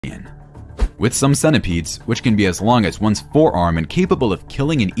With some centipedes, which can be as long as one's forearm and capable of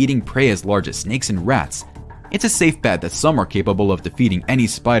killing and eating prey as large as snakes and rats, it's a safe bet that some are capable of defeating any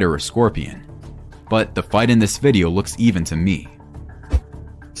spider or scorpion. But the fight in this video looks even to me.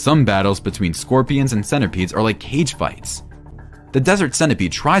 Some battles between scorpions and centipedes are like cage fights. The desert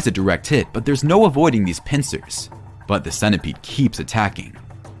centipede tries a direct hit, but there's no avoiding these pincers. But the centipede keeps attacking.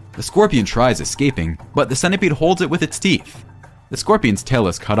 The scorpion tries escaping, but the centipede holds it with its teeth. The scorpion's tail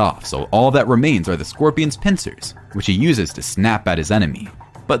is cut off, so all that remains are the scorpion's pincers, which he uses to snap at his enemy.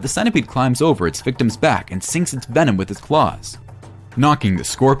 But the centipede climbs over its victim's back and sinks its venom with its claws, knocking the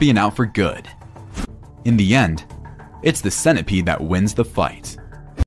scorpion out for good. In the end, it's the centipede that wins the fight.